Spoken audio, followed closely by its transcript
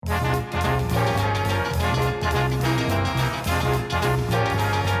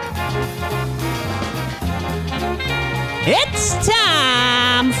It's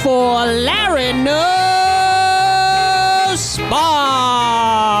time for Larry Knows Sports.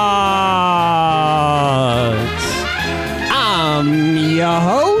 I'm your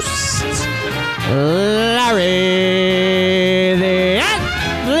host, Larry the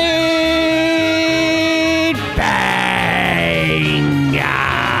Athlete Banger.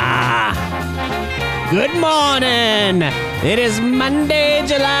 Good morning. It is Monday,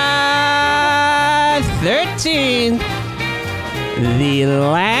 July 13th. The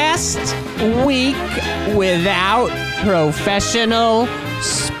last week without professional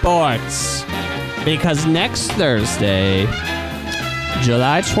sports. Because next Thursday,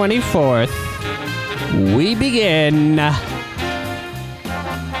 July 24th, we begin the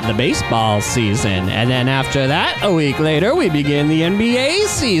baseball season. And then after that, a week later, we begin the NBA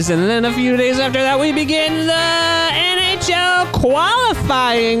season. And then a few days after that, we begin the NHL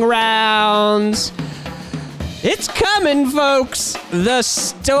qualifying rounds. It's coming, folks. The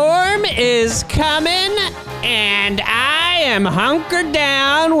storm is coming, and I am hunkered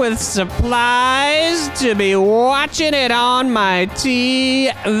down with supplies to be watching it on my TV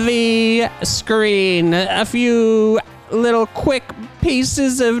screen. A few little quick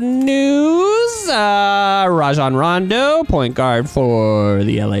pieces of news. Rajon Rondo, point guard for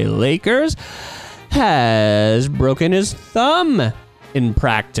the LA Lakers, has broken his thumb in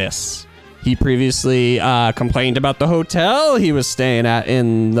practice. He previously complained about the hotel he was staying at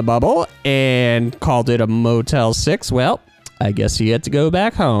in the bubble and called it a Motel 6. Well, I guess he had to go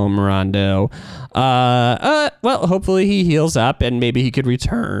back home, Rondo. Well, hopefully he heals up and maybe he could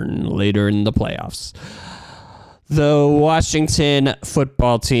return later in the playoffs. The Washington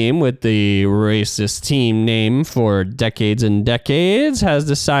football team, with the racist team name for decades and decades, has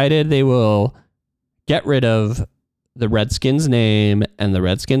decided they will get rid of the Redskins name and the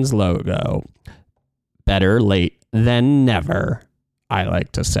Redskins logo. Better late than never, I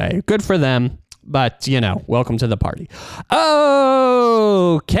like to say. Good for them, but, welcome to the party.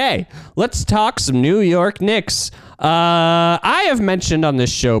 Okay, let's talk some New York Knicks. I have mentioned on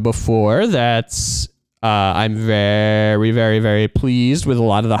this show before that I'm very, very, very pleased with a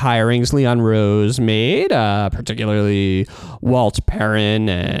lot of the hirings Leon Rose made, particularly Walt Perrin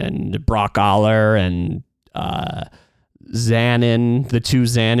and Brock Aller and Zanin, the two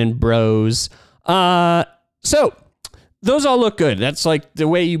Zanin bros. So those all look good. That's like the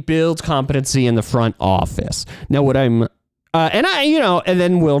way you build competency in the front office. Now what I'm, and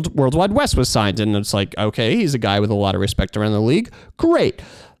then Worldwide West was signed, and it's like, okay, he's a guy with a lot of respect around the league. Great.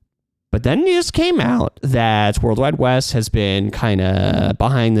 But then it just came out that Worldwide West has been kind of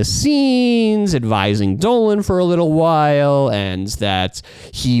behind the scenes advising Dolan for a little while, and that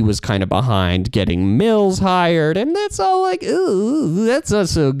he was kind of behind getting Mills hired, and that's all like, ooh, that's not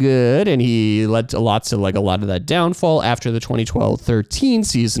so good. And he led to a lot of that downfall after the 2012-13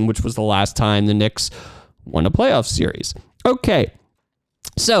 season, which was the last time the Knicks won a playoff series. Okay,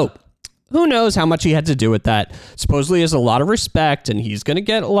 so who knows how much he had to do with that. Supposedly he has a lot of respect, and he's going to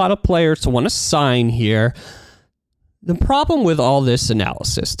get a lot of players to want to sign here. The problem with all this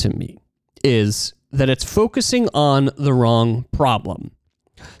analysis to me is that it's focusing on the wrong problem.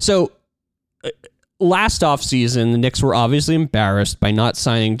 So last offseason, the Knicks were obviously embarrassed by not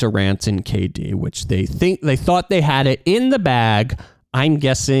signing Durant and KD, which they thought they had it in the bag. I'm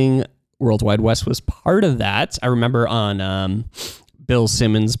guessing Worldwide West was part of that. I remember on Bill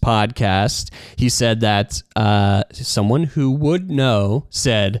Simmons' podcast, he said that someone who would know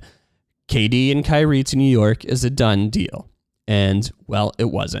said KD and Kyrie to New York is a done deal. And, well,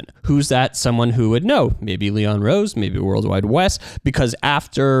 it wasn't. Who's that someone who would know? Maybe Leon Rose, maybe Worldwide West, because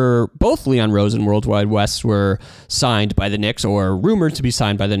after both Leon Rose and Worldwide West were signed by the Knicks, or rumored to be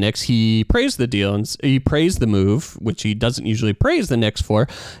signed by the Knicks, he praised the deal and he praised the move, which he doesn't usually praise the Knicks for,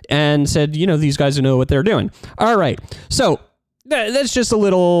 and said, these guys know what they're doing. All right. So that's just a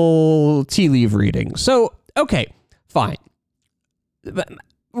little tea leaf reading. So, okay, fine. And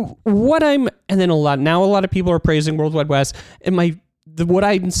then a lot of people are praising Worldwide West, and what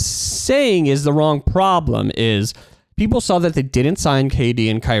I'm saying is the wrong problem is people saw that they didn't sign KD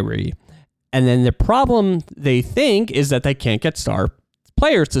and Kyrie, and then the problem they think is that they can't get star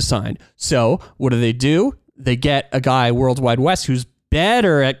players to sign. So what do? They get a guy, Worldwide West, who's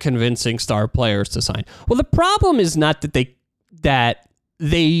better at convincing star players to sign. Well, the problem is not that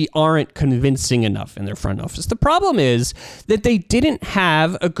they aren't convincing enough in their front office. The problem is that they didn't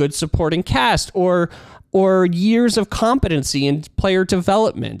have a good supporting cast or years of competency in player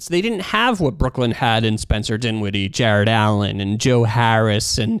development. They didn't have what Brooklyn had in Spencer Dinwiddie, Jared Allen, and Joe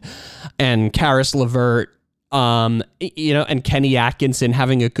Harris, and Karis LeVert. And Kenny Atkinson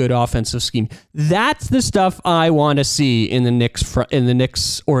having a good offensive scheme. That's the stuff I want to see in the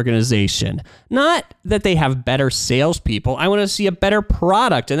Knicks organization. Not that they have better salespeople. I want to see a better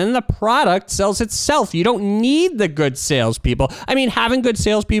product, and then the product sells itself. You don't need the good salespeople. I mean, having good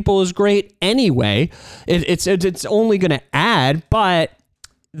salespeople is great anyway. It's only going to add, but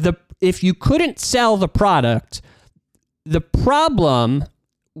if you couldn't sell the product, the problem,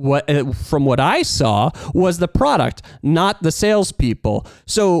 from what I saw, was the product, not the salespeople.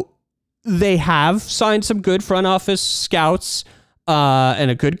 So they have signed some good front office scouts and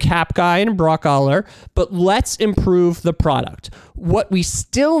a good cap guy in Brock Aller, but let's improve the product. What we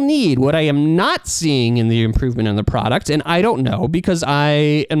still need, what I am not seeing in the improvement in the product, and I don't know because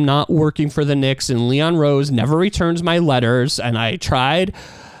I am not working for the Knicks, and Leon Rose never returns my letters, and I tried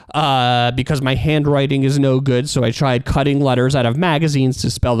because my handwriting is no good. So I tried cutting letters out of magazines to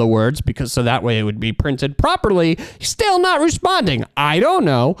spell the words so that way it would be printed properly. Still not responding. I don't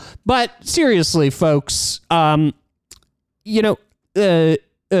know. But seriously, folks, lost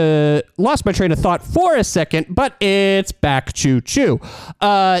my train of thought for a second, but it's back choo-choo.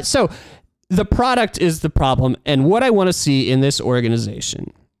 So the product is the problem. And what I want to see in this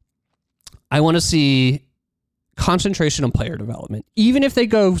organization, I want to see concentration on player development. Even if they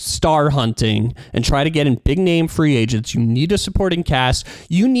go star hunting and try to get in big name free agents, you need a supporting cast.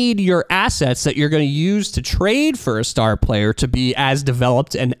 You need your assets that you're going to use to trade for a star player to be as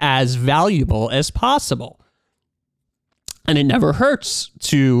developed and as valuable as possible. And it never hurts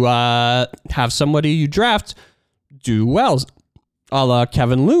to have somebody you draft do well, a la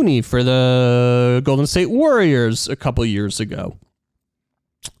Kevin Looney for the Golden State Warriors a couple years ago.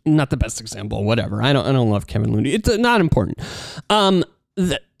 Not the best example, whatever. I don't love Kevin Looney. It's not important.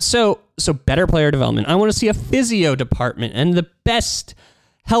 So better player development. I want to see a physio department and the best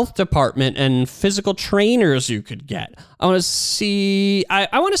health department and physical trainers you could get. I want to see.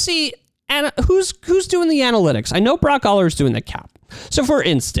 I want to see who's doing the analytics. I know Brock Aller is doing the cap. So for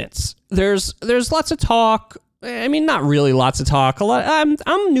instance, there's lots of talk. I mean, not really lots of talk. I'm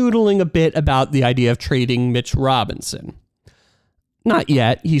noodling a bit about the idea of trading Mitch Robinson. Not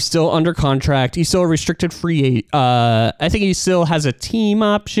yet. He's still under contract. He's still a restricted free. I think he still has a team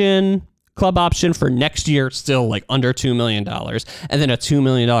option, club option for next year, still like under $2 million. And then a $2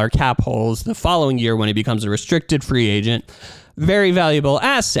 million cap holds the following year when he becomes a restricted free agent. Very valuable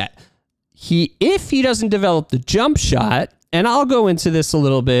asset. If he doesn't develop the jump shot, and I'll go into this a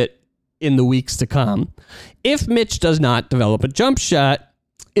little bit in the weeks to come. If Mitch does not develop a jump shot,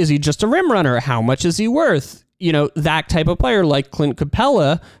 is he just a rim runner? How much is he worth? That type of player like Clint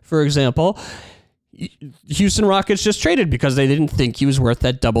Capella, for example, Houston Rockets just traded because they didn't think he was worth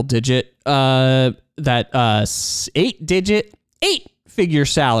that eight-figure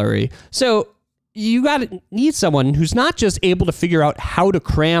salary. So you need someone who's not just able to figure out how to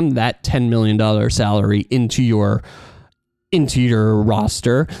cram that $10 million salary into your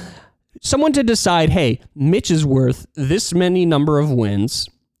roster. Someone to decide, hey, Mitch is worth this many number of wins,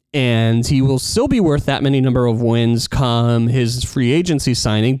 and he will still be worth that many number of wins come his free agency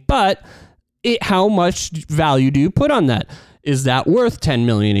signing. But how much value do you put on that? Is that worth $10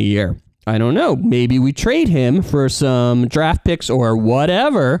 million a year? I don't know. Maybe we trade him for some draft picks or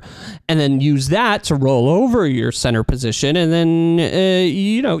whatever, and then use that to roll over your center position. And then,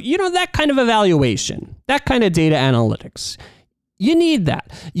 that kind of evaluation, that kind of data analytics. You need that.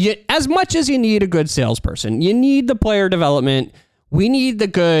 As much as you need a good salesperson, you need the player development. We need the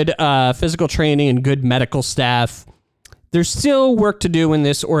good physical training and good medical staff. There's still work to do in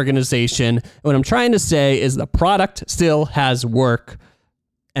this organization. What I'm trying to say is the product still has work,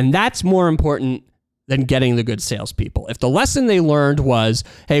 and that's more important than getting the good salespeople. If the lesson they learned was,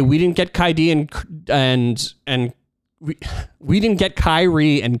 hey, we didn't get Kyrie and we didn't get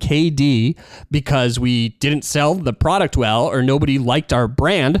Kyrie and KD because we didn't sell the product well or nobody liked our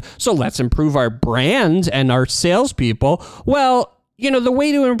brand, so let's improve our brand and our salespeople. Well, the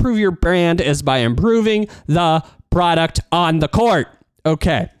way to improve your brand is by improving the product on the court.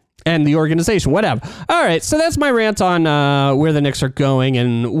 Okay. And the organization, whatever. All right. So that's my rant on where the Knicks are going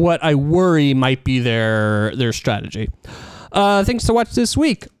and what I worry might be their strategy. Things to watch this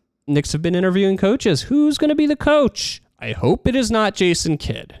week. Knicks have been interviewing coaches. Who's going to be the coach? I hope it is not Jason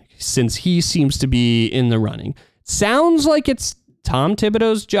Kidd, since he seems to be in the running. Sounds like it's Tom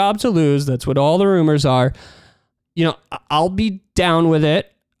Thibodeau's job to lose. That's what all the rumors are. I'll be down with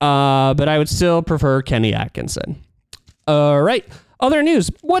it, but I would still prefer Kenny Atkinson. All right. Other news.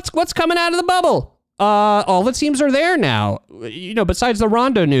 What's coming out of the bubble? all the teams are there now. You know, besides the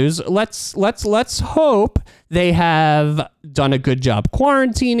Rondo news, let's hope they have done a good job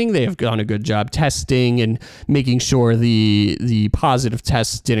quarantining. They have done a good job testing and making sure the positive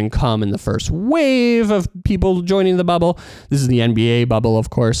tests didn't come in the first wave of people joining the bubble. This is the NBA bubble, of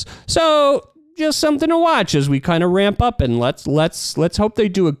course. So just something to watch as we kind of ramp up, and let's hope they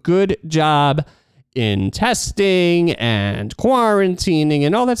do a good job in testing and quarantining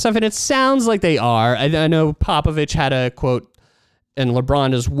and all that stuff. And it sounds like they are. I know Popovich had a quote, and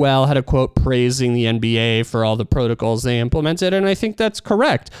LeBron as well had a quote praising the NBA for all the protocols they implemented, and I think that's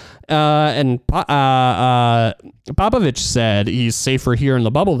correct. And Popovich said he's safer here in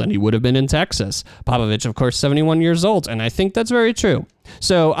the bubble than he would have been in Texas. Popovich, of course, 71 years old, and I think that's very true.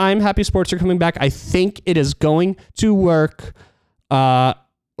 So I'm happy sports are coming back. I think it is going to work.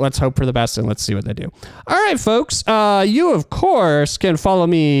 Let's hope for the best, and let's see what they do. All right, folks. You, of course, can follow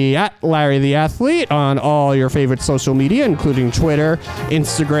me at Larry the Athlete on all your favorite social media, including Twitter,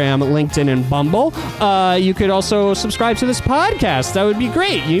 Instagram, LinkedIn, and Bumble. You could also subscribe to this podcast. That would be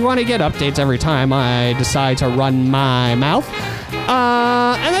great. You want to get updates every time I decide to run my mouth.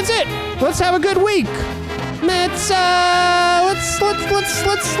 And that's it. Let's have a good week. Let's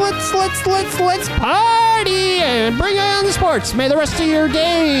party and bring on the sports. May the rest of your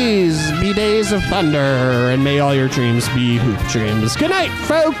days be days of thunder, and may all your dreams be hoop dreams. Good night,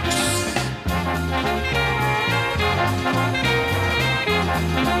 folks.